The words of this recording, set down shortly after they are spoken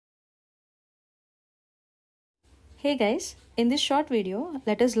Hey guys, in this short video,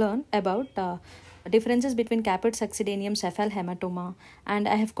 let us learn about differences between CAPUT succedaneum, CEPHALHEMATOMA, and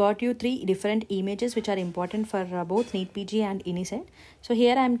I have got you three different images which are important for both neetpg and inicet. So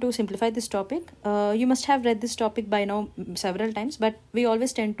here I am to simplify this topic. You must have read this topic by now several times, but we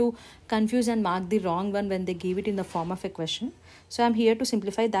always tend to confuse and mark the wrong one when they give it in the form of a question. So I am here to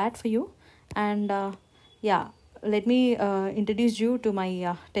simplify that for you. And let me introduce you to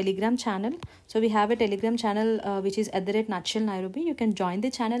my Telegram channel. So we have a Telegram channel which is @Nutshell Nairobi. You can join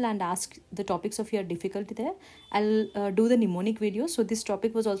the channel and ask the topics of your difficulty there. I'll do the mnemonic video. So this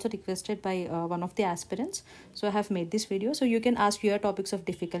topic was also requested by one of the aspirants. So I have made this video. So you can ask your topics of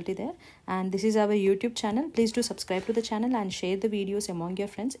difficulty there. And this is our YouTube channel. Please do subscribe to the channel and share the videos among your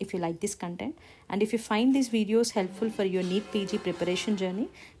friends if you like this content. And if you find these videos helpful for your NEET PG preparation journey,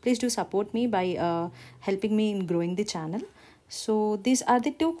 please do support me by helping me in growing the channel. So these are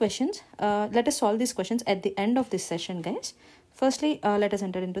the two questions. Let us solve these questions at the end of this session, guys. Firstly, let us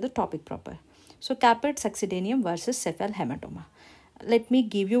enter into the topic proper. So CAPUT succedaneum versus CEPHALHEMATOMA. Let me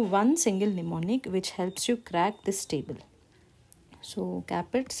give you one single mnemonic which helps you crack this table. So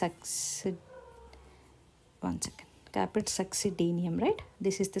CAPUT succedaneum, right?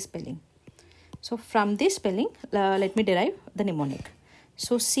 This is the spelling. So from this spelling, let me derive the mnemonic.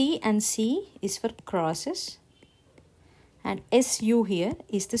 So C and C is for crosses, and SU here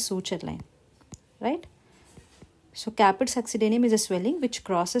is the suture line, right? So CAPUT succedaneum is a swelling which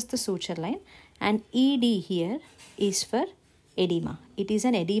crosses the suture line, and ED here is for edema. It is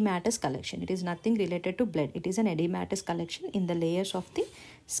an edematous collection. It is nothing related to blood. It is an edematous collection in the layers of the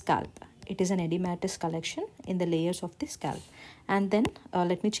scalp. It is an edematous collection in the layers of the scalp. And then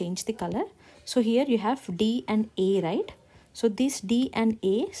let me change the color. So here you have D and A, right? So this D and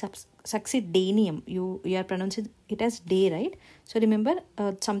A succedaneum, you are pronouncing it as day, right? So remember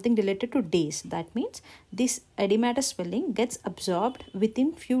something related to days. That means this edematous swelling gets absorbed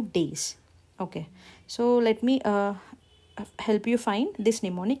within few days. Okay, so let me help you find this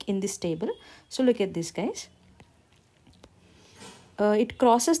mnemonic in this table. So look at this, guys. It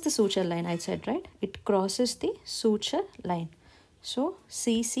crosses the suture line, I said, right? It crosses the suture line. So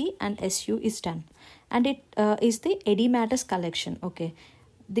CC and SU is done, and it is the edematous collection. Okay,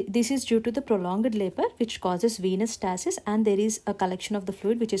 this is due to the prolonged labor which causes venous stasis, and there is a collection of the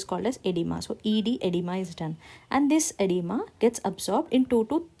fluid which is called as edema. So ED, edema, is done, and this edema gets absorbed in 2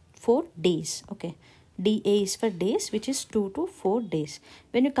 to 4 days. Okay, DA is for days, which is 2 to 4 days.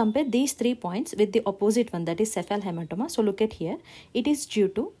 When you compare these 3 points with the opposite one, that is CEPHALHEMATOMA, so look at here, it is due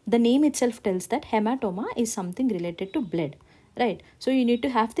to, the name itself tells that hematoma is something related to blood, right? So you need to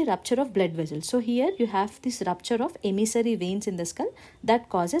have the rupture of blood vessels. So here you have this rupture of emissary veins in the skull that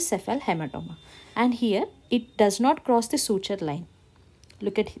causes CEPHALHEMATOMA, and here it does not cross the suture line.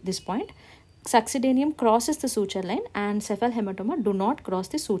 Look at this point. Succedaneum crosses the suture line and CEPHALHEMATOMA do not cross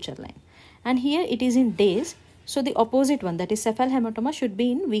the suture line. And here it is in days. So the opposite one, that is CEPHALHEMATOMA, should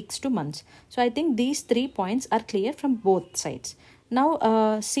be in weeks to months. So I think these 3 points are clear from both sides. Now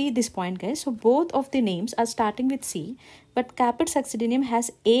see this point, guys. So both of the names are starting with C, but CAPUT succedaneum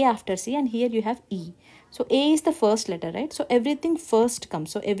has A after C, and here you have E. So A is the first letter, right? So everything first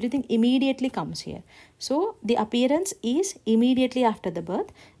comes. So everything immediately comes here. So the appearance is immediately after the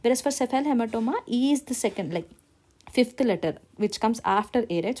birth. Whereas for CEPHALHEMATOMA, E is the second, like 5th letter, which comes after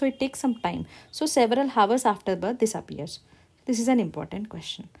A, right? So it takes some time. So several hours after birth, this appears. This is an important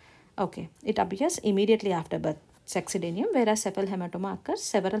question. Okay, it appears immediately after birth, succedaneum, whereas CEPHALHEMATOMA occurs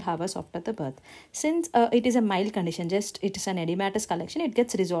several hours after the birth. Since it is a mild condition, just it is an edematous collection, it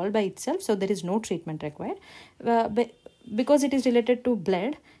gets resolved by itself, so there is no treatment required. Because it is related to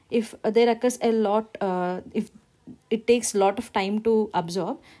blood, if there occurs a lot, if it takes a lot of time to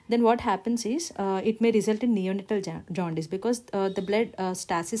absorb, then what happens is it may result in neonatal jaundice, because the blood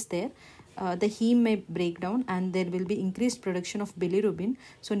stasis there, the heme may break down and there will be increased production of bilirubin.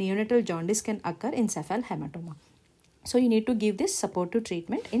 So neonatal jaundice can occur in CEPHALHEMATOMA. So you need to give this supportive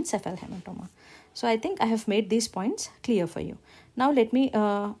treatment in CEPHALHEMATOMA. So I think I have made these points clear for you. Now let me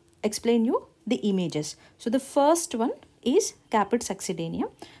explain you the images. So the first one is CAPUT succedaneum.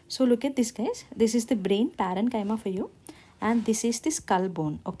 So look at this, guys. This is the brain parenchyma for you, and this is the skull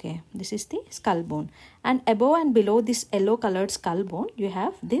bone. Okay, this is the skull bone, and above and below this yellow colored skull bone, you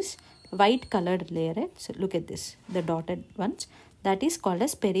have this white colored layer, right? So look at this, the dotted ones, that is called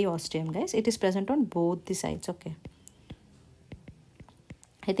as periosteum, guys. It is present on both the sides. Okay,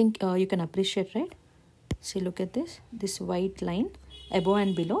 I think you can appreciate, right? See, look at this white line above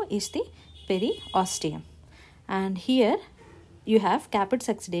and below is the periosteum, and here you have CAPUT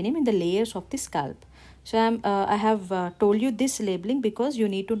succedaneum in the layers of the scalp. So I have told you this labeling because you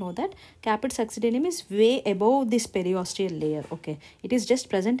need to know that caput succedaneum is way above this periosteal layer. Okay, it is just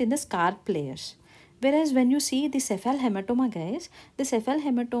present in the scarp layers. Whereas when you see the cephalhematoma, guys, the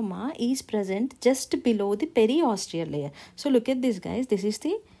cephalhematoma is present just below the periosteal layer. So look at this, guys. This is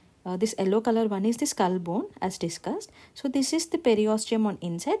the this yellow color one is the skull bone as discussed. So this is the periosteum on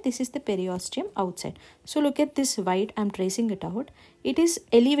inside. This is the periosteum outside. So look at this white. I'm tracing it out. It is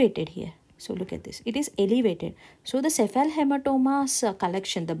elevated here. So look at this. It is elevated. So the cephalhematoma's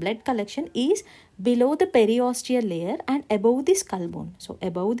collection, the blood collection is below the periosteal layer and above the skull bone. So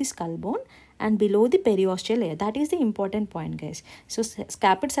above the skull bone and below the periosteal layer. That is the important point, guys. So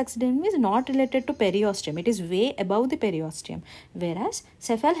caput succedaneum is not related to periosteum. It is way above the periosteum. Whereas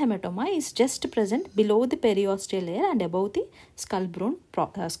cephalhematoma is just present below the periosteal layer and above the skull bone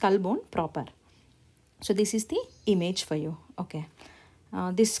proper. So this is the image for you. Okay.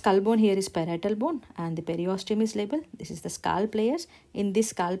 This skull bone here is parietal bone and the periosteum is labeled. This is the scalp layers. In this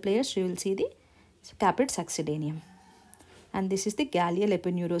scalp layers, you will see the caput succedaneum. And this is the gallial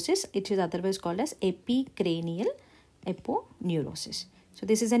aponeurosis. It is otherwise called as epicranial aponeurosis. So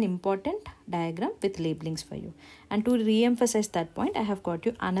this is an important diagram with labelings for you. And to re-emphasize that point, I have got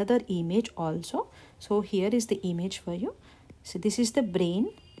you another image also. So here is the image for you. So this is the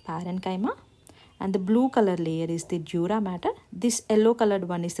brain parenchyma. And the blue color layer is the dura mater. This yellow colored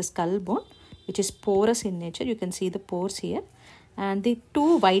one is the skull bone, which is porous in nature. You can see the pores here. And the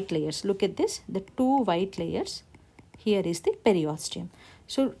two white layers, look at this, the two white layers, here is the periosteum.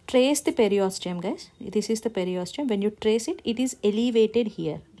 So trace the periosteum, guys. This is the periosteum. When you trace it, it is elevated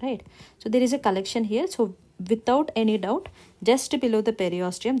here, right? So there is a collection here. So without any doubt, just below the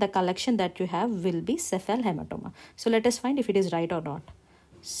periosteum, the collection that you have will be cephalhematoma. So let us find if it is right or not.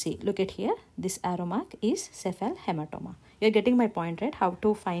 See, look at here. This arrow mark is cephalhematoma. You're getting my point, right? How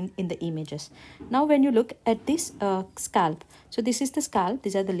to find in the images. Now, when you look at this scalp, so this is the scalp.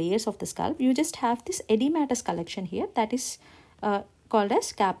 These are the layers of the scalp. You just have this edematous collection here that is called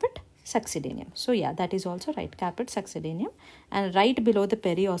as caput succedaneum. So yeah, that is also right. Caput succedaneum. And right below the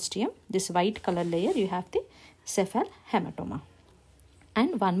periosteum, this white color layer, you have the cephalhematoma.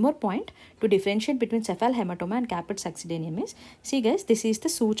 And one more point to differentiate between cephalhematoma and caput succedaneum is, see guys, this is the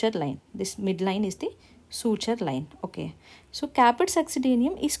suture line. This midline is the suture line. Okay. So caput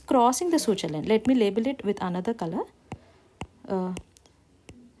succedaneum is crossing the suture line. Let me label it with another color.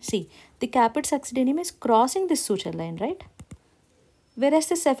 See, the caput succedaneum is crossing this suture line, right? Whereas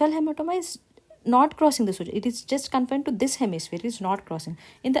the cephalhematoma is not crossing the suture. It is just confined to this hemisphere. It is not crossing.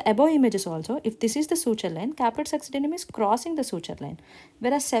 In the above images also, if this is the suture line, caput succedaneum is crossing the suture line.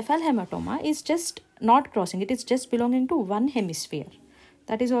 Whereas cephalhematoma is just not crossing. It is just belonging to one hemisphere.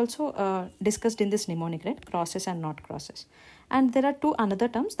 That is also discussed in this mnemonic, right? Crosses and not crosses. And there are two another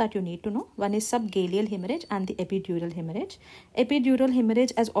terms that you need to know. One is subgaleal hemorrhage and the epidural hemorrhage. Epidural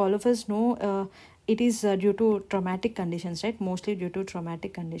hemorrhage, as all of us know, it is due to traumatic conditions, right? Mostly due to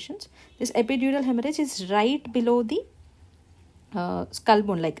traumatic conditions. This epidural hemorrhage is right below the skull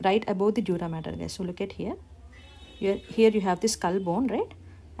bone, like right above the dura mater, guys. So look at here. Here you have the skull bone, right?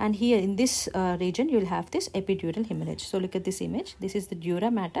 And here in this region, you will have this epidural hemorrhage. So look at this image. This is the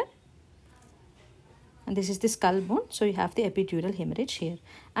dura mater. And this is the skull bone. So you have the epidural hemorrhage here.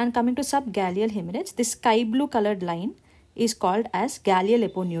 And coming to subgaleal hemorrhage, this sky blue colored line is called as gallial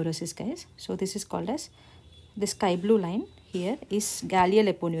aponeurosis, guys. So this is called as the sky blue line here is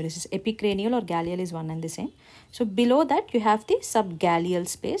gallial aponeurosis. Epicranial or gallial is one and the same. So below that you have the subgaleal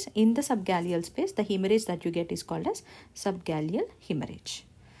space. In the subgaleal space, the hemorrhage that you get is called as subgaleal hemorrhage.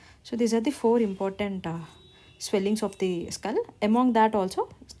 So these are the four important swellings of the skull. Among that also,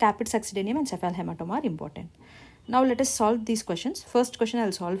 caput succedaneum and cephalhematoma are important. Now let us solve these questions. First question I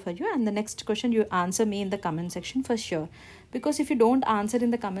will solve for you, and the next question you answer me in the comment section for sure. Because if you don't answer in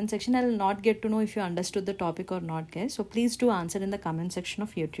the comment section, I will not get to know if you understood the topic or not, guys. So please do answer in the comment section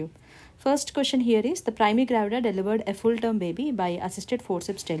of YouTube. First question here is, the primary gravida delivered a full-term baby by assisted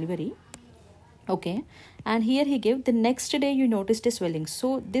forceps delivery. Okay. And here he gave the next day you noticed a swelling.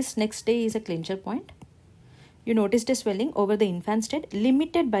 So this next day is a clincher point. You noticed a swelling over the infant's head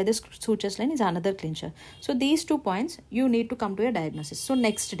limited by the sutures line is another clincher. So these 2 points you need to come to a diagnosis. So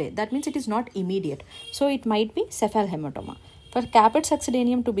next day, that means it is not immediate. So it might be cephalhematoma. For caput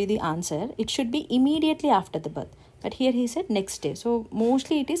succedaneum to be the answer, it should be immediately after the birth. But here he said next day. So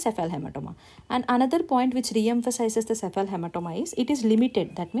mostly it is cephalhematoma. And another point which re-emphasizes the cephalhematoma is it is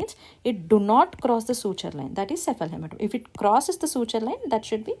limited. That means it do not cross the suture line. That is cephalhematoma. If it crosses the suture line, that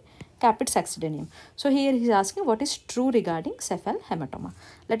should be caput succedaneum. So here he is asking what is true regarding cephalhematoma.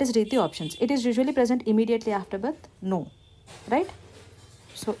 Let us read the options. It is usually present immediately after birth. No. Right?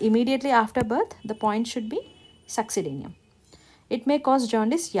 So immediately after birth, the point should be succedaneum. It may cause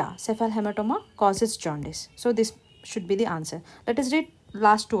jaundice. Yeah, cephalhematoma causes jaundice. So this should be the answer. Let us read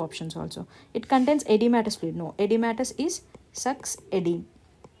last two options also. It contains edematous fluid. No, edematous is succedaneum,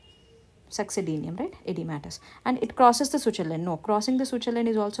 right? Edematous. And it crosses the suture line. No, crossing the suture line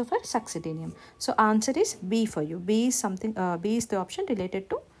is also for succedaneum. So answer is B for you. B is something. B is the option related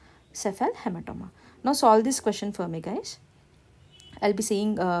to cephalhematoma. Now solve this question for me, guys. I'll be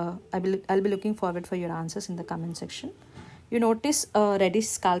seeing. I'll be looking forward for your answers in the comment section. You notice reddish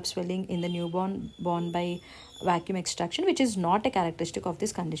scalp swelling in the newborn born by vacuum extraction, which is not a characteristic of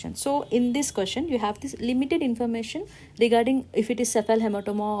this condition. So in this question, you have this limited information regarding if it is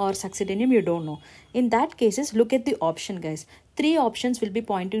cephalhematoma or succedaneum, you don't know. In that cases, look at the option, guys. 3 options will be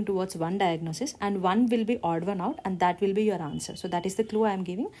pointing towards one diagnosis and one will be odd one out, and that will be your answer. So that is the clue I am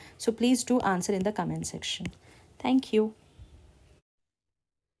giving. So please do answer in the comment section. Thank you.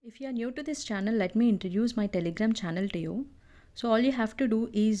 If you are new to this channel, let me introduce my Telegram channel to you. So all you have to do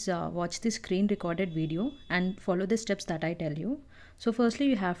is watch the screen recorded video and follow the steps that I tell you. So firstly,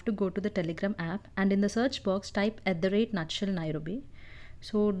 you have to go to the Telegram app and in the search box type @nutshell Nairobi.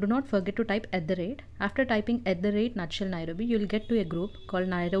 So do not forget to type @. After typing @nutshell Nairobi, you'll get to a group called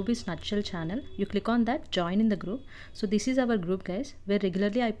Nairobi's Nutshell channel. You click on that, join in the group. So this is our group, guys, where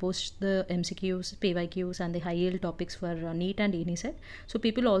regularly I post the MCQs, PYQs and the high yield topics for NEET and inicet. So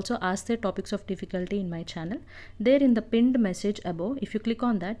people also ask their topics of difficulty in my channel. There in the pinned message above, if you click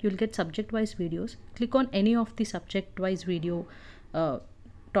on that, you'll get subject wise videos. Click on any of the subject wise video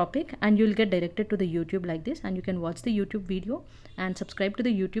topic and you'll get directed to the YouTube like this, and you can watch the YouTube video and subscribe to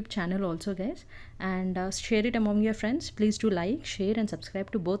the YouTube channel also, guys, and share it among your friends. Please do like, share and subscribe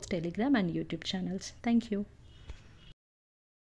to both Telegram and YouTube channels. Thank you.